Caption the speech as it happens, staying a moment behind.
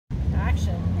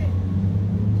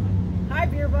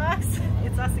Box.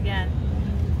 It's us again,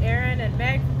 Aaron and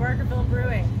Meg from Barkerville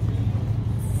Brewing.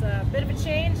 It's a bit of a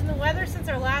change in the weather since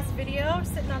our last video.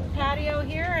 Sitting on the patio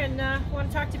here and want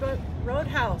to talk to you about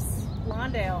Roadhouse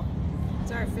Lawndale.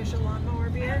 It's our official lawnmower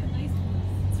beer.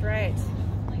 That's right.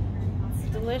 It's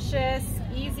delicious,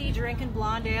 easy drinking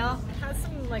blonde ale. It has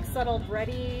some like subtle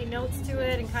bready notes to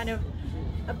it and kind of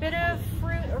a bit of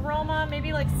fruit aroma,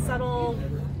 maybe like subtle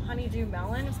honeydew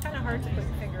melon. It's kind of hard to put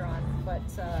your finger on, but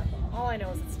all I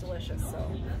know is it's delicious. So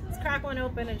let's crack one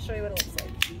open and show you what it looks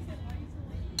like.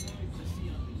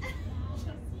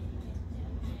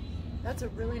 That's a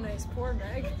really nice pour,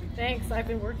 Meg. Thanks, I've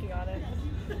been working on it.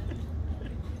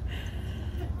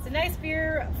 It's a nice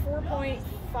beer, 4.5%,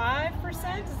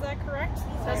 is that correct?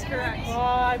 That's correct. Oh,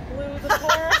 I blew the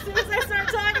pour as soon as I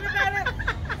started talking about it.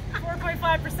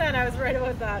 4.5%, I was right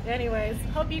about that. Anyways,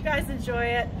 hope you guys enjoy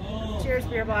it. Cheers,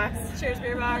 Beer Box. Cheers,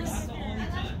 Beer Box.